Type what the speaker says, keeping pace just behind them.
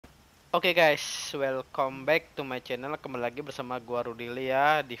Oke guys, welcome back to my channel. Kembali lagi bersama gua Rudili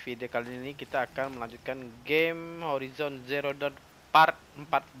ya. Di video kali ini kita akan melanjutkan game Horizon Zero Dawn part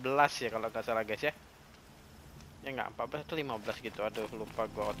 14 ya kalau nggak salah guys ya. Ya nggak 14 atau 15 gitu. Aduh lupa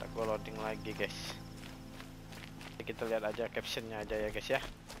gua, otak gua loading lagi guys. Jadi kita lihat aja captionnya aja ya guys ya.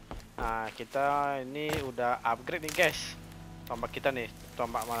 Nah kita ini udah upgrade nih guys. Tombak kita nih,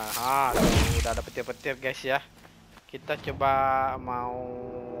 tombak mana? Udah ada petir-petir guys ya. Kita coba mau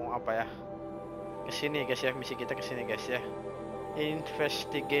apa ya, kesini guys ya, misi kita kesini guys ya,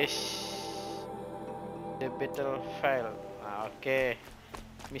 investigate the battlefield. Nah, oke.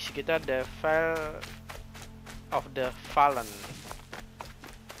 Misi kita the file of the fallen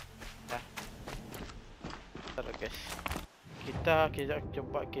ya. Terus guys, kita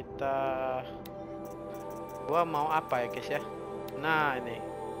coba gua mau apa ya guys ya. Nah ini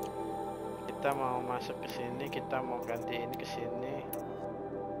kita mau masuk ke sini, kita mau ganti ini ke sini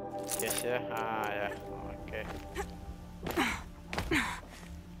guys ya. Ya oke.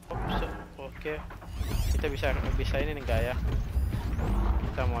 Oke, kita bisa ini enggak ya,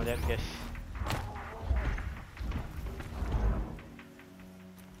 kita mau lihat guys.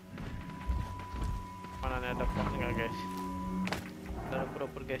 Mana nih, ada pos enggak guys? Ada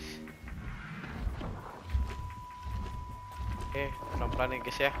proper guys. Oke, pelan-pelan nih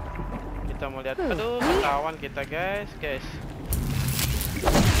guys ya. Kita mau lihat, aduh kawan kita guys.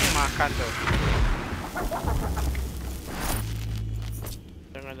 Makan tuh.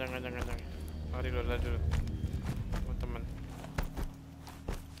 Jangan. Lari dulu teman-teman.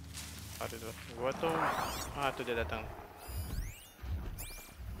 Lari dulu. Gua tuh tuh dia datang.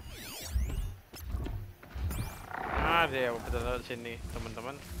 Dia betul sini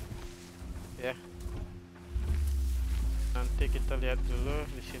teman-teman. Ya. Nanti kita lihat dulu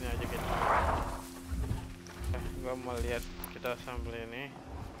di sini aja kita. Gua mau lihat kita sambil ini.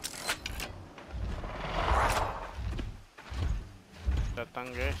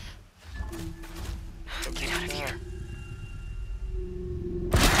 Datang guys. Get out of here.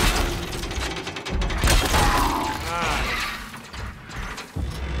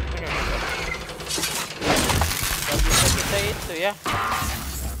 Gak bisa kita itu ya.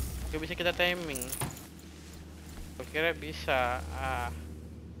 Gak bisa kita timing. Gue kira bisa.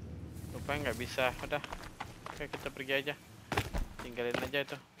 Rupanya nggak bisa. Udah. Oke, kita pergi aja. Tinggalin aja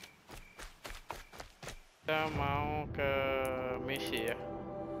itu. Kita mau ke misi ya.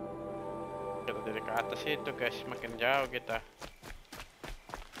 Kita dari ke atas itu guys, makin jauh kita.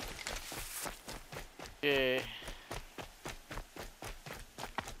 Oke.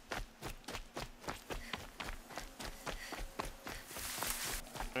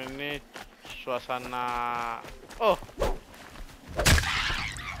 Ini suasana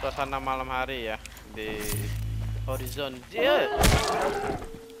suasana malam hari ya di Horizon Zero.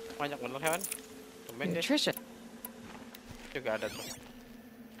 Banyak bener hewan. Nutrition. Juga ada tuh.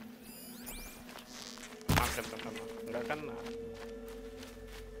 Makan teman-teman. Enggak kan?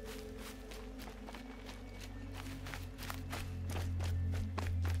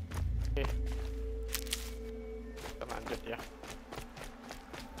 Oke. Kita lanjut ya.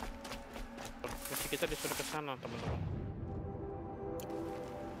 Misi kita disuruh ke sana teman-teman.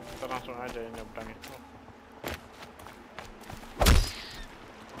 Kita langsung aja ini nyebrangin.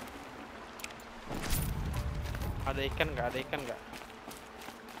 Ada ikan nggak?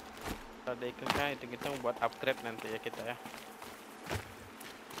 Ada ikan kan? Itu kita buat upgrade nanti ya kita ya.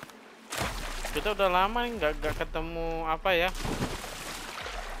 Kita udah lama nih nggak ketemu apa ya,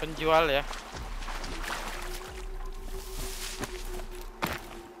 penjual ya.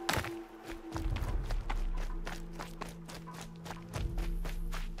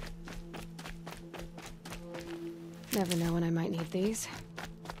 Never know when I might need these.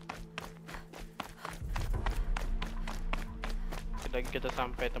 Lagi kita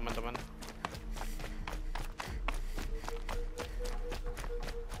sampai teman-teman.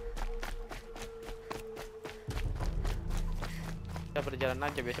 Kita berjalan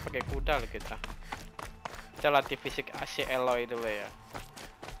aja, biasa pakai kuda loh kita. Kita latih fisik AC alloy dulu ya.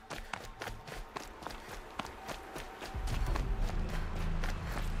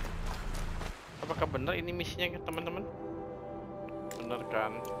 Apakah benar ini misinya teman-teman? Bener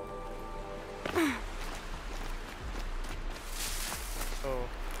kan?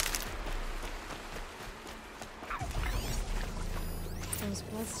 Those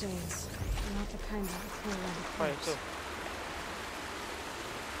bloodstains are not the kind that appear around a corpse.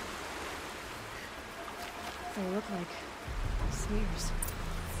 They look like smears.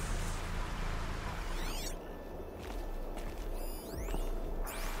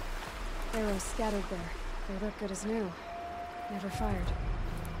 Arrows scattered there. They look good as new. Never fired.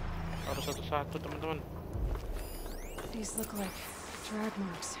 satu-satu teman-teman. These look like drag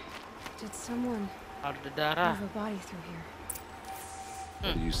marks. Did someone Ada darah. move a body through here?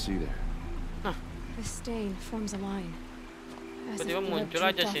 What do you see there? This stain forms a line. As if Tiba-tiba blood muncul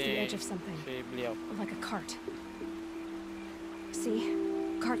dripped aja off the edge of something. si beliau. Like a cart. See?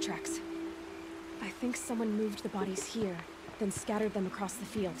 Cart tracks. I think someone moved the bodies here, then scattered them across the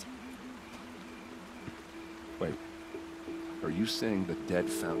field. Wait. Are you saying the dead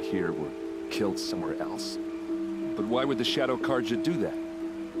found here were killed somewhere else? But why would the Shadow Karja do that?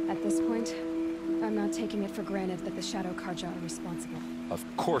 At this point, I'm not taking it for granted that the Shadow Karja are responsible. Of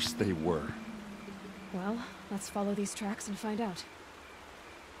course they were. Well, let's follow these tracks and find out.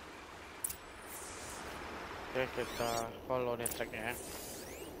 Oke, kita follow nih tracknya.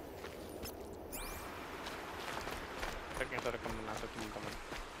 Tracknya sudah kemana tuh teman-teman?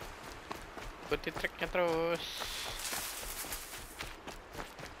 Ikuti tracknya terus.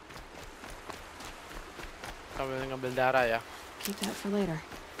 Sambil ngambil darah ya. Keep that for later.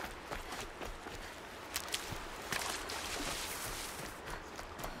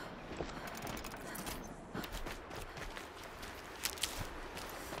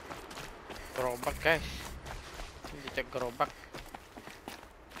 Gerobak guys, dicek gerobak.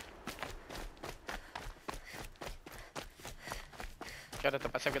 Oke, ada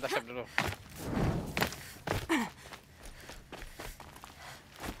tempat save, kita save dulu.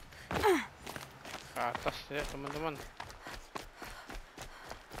 Ke atas ya teman-teman.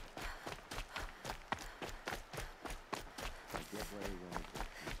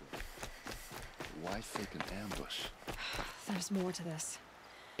 Why fake an ambush? There's more to this.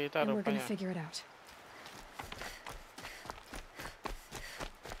 Kita And we're gonna rupanya. figure it out.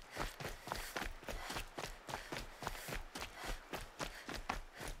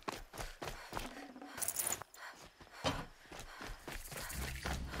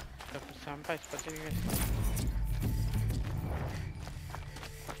 Dapat sampai seperti ini guys.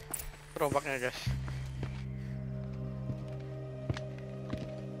 Gerobaknya guys.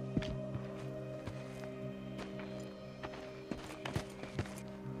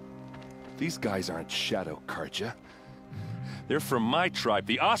 These guys aren't Shadow Karja. They're from my tribe,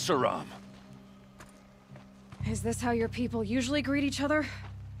 the Asaram. Is this how your people usually greet each other?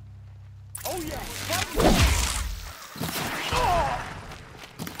 Oh yeah!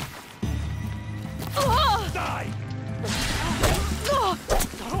 Die!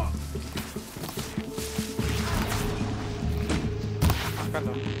 Makan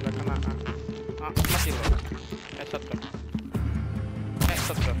dong, udah kena. Mati loh. Headshot tuh.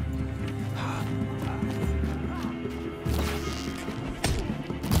 Headshot tuh.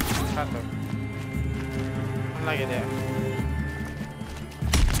 Satu. Mana lagi dia?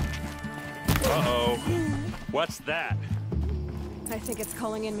 Uh-oh. What's that? I think it's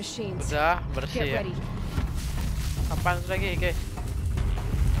calling in machines. Udah bersih Get ya. ready. Apaan lagi guys?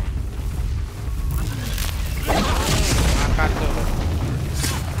 Makan tuh.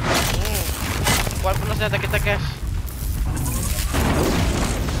 Kuat bener senjata kita guys.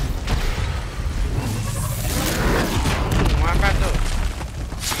 Makan tuh.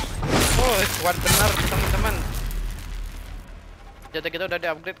 Oh, kuat bener teman-teman. Senjata kita udah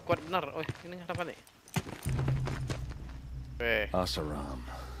di-upgrade, kuat bener. Oh, ini apa nih? Oke. Asaram,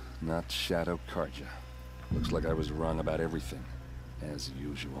 not Shadow Karja. Looks like I was wrong about everything, as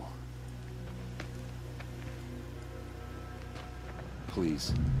usual.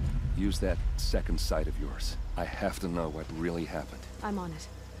 Please, use that second sight of yours. I have to know what really happened. I'm on it.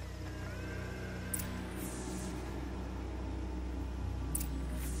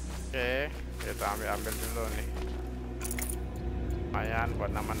 Oke, kita ambil dulu nih. Lumayan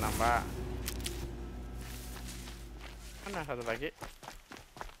buat nambah-nambah. Mana satu lagi?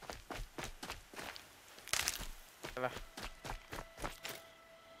 Alah.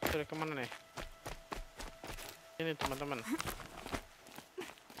 Sudah kemana nih? Ini teman-teman.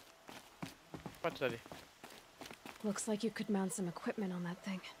 Apa tadi? Looks like you could mount some equipment on that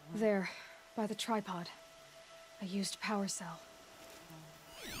thing. There, by the tripod. A used power cell.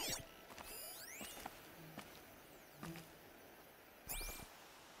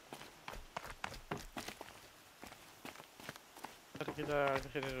 Mari kita ke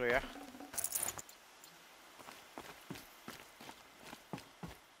sini dulu ya.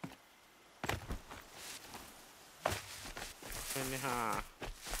 Ini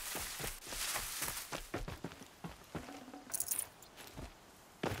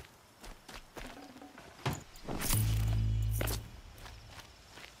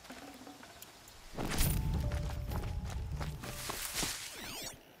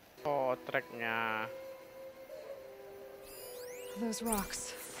oh, tracknya. Those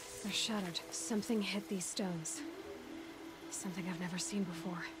rocks. They're shattered. Something hit these stones. Something I've never seen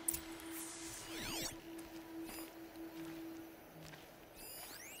before.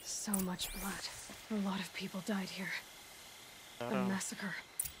 So much blood. A lot of people died here. A massacre.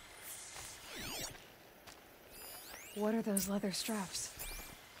 What are those leather straps?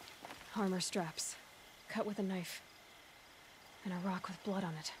 Armor straps, cut with a knife. And a rock with blood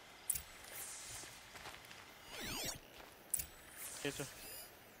on it. Itu.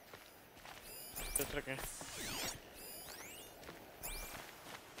 Itu truknya.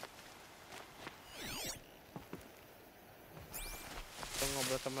 Kita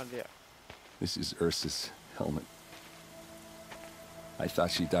ngobrol sama dia. This is Ursa's helmet. I thought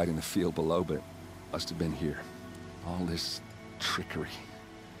she died in the field below, but must have been here. All this trickery.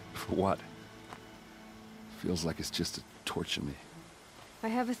 For what? Feels like it's just to torture me. I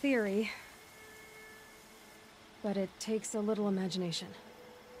have a theory. But it takes a little imagination.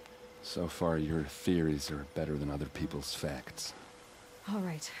 So far, your theories are better than other people's facts. All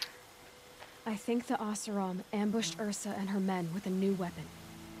right. I think the Oseram ambushed Ursa and her men with a new weapon.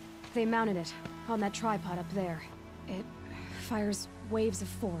 They mounted it on that tripod up there. It fires waves of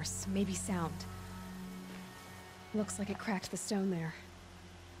force, maybe sound. Looks like it cracked the stone there.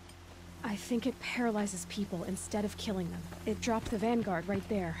 I think it paralyzes people instead of killing them. It dropped the vanguard right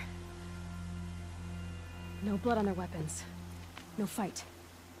there. No blood on their weapons. No fight.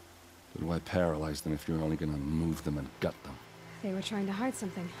 But why paralyze them if you're only gonna move them and gut them? They were trying to hide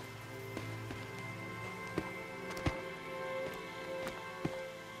something.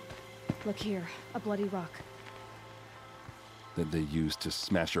 Look here, a bloody rock. That they used to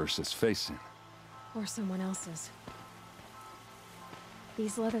smash Ursa's face in. Or someone else's.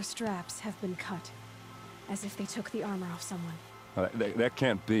 These leather straps have been cut, as if they took the armor off someone. That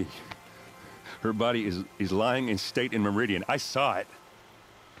can't be. Her body is lying in state in Meridian. I saw it.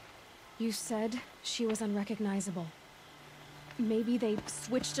 You said she was unrecognizable. Maybe they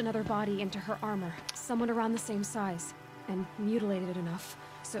switched another body into her armor, someone around the same size, and mutilated it enough,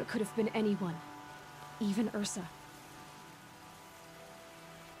 so it could have been anyone. Even Ursa.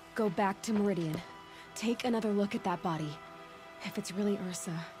 Go back to Meridian. Take another look at that body. If it's really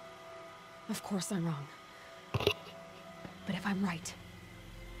Ursa, of course I'm wrong. But if I'm right...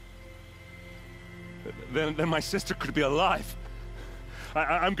 Then my sister could be alive.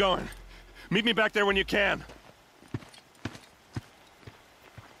 I'm going. Meet me back there when you can.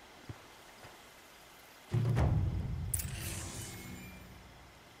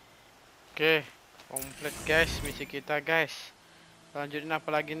 Oke, komplit guys misi kita guys. Lanjutin apa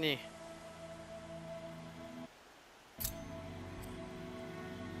lagi nih?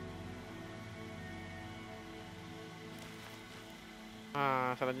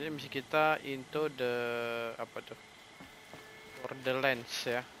 Nah, selanjutnya misi kita into the apa tuh? Borderlands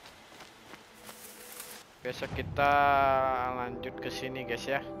ya. Besok kita lanjut ke sini guys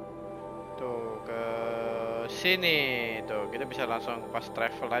ya. Tuh ke sini tuh kita bisa langsung pas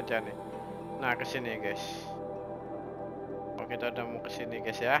travel aja nih. Nah ke sini guys. Oh kita udah mau ke sini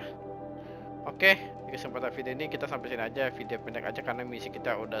guys ya. Oke, di kesempatan video ini kita sampai sini aja, video pendek aja karena misi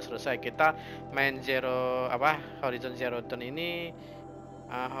kita udah selesai. Kita main Horizon Zero Dawn ini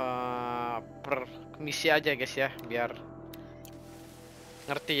per misi aja guys ya, biar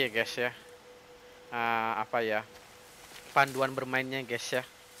ngerti ya guys ya. Apa ya? Panduan bermainnya guys ya.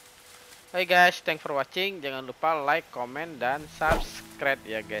 Oke guys, thanks for watching. Jangan lupa like, comment, dan subscribe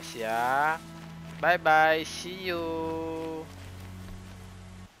ya guys ya. Bye bye, see you.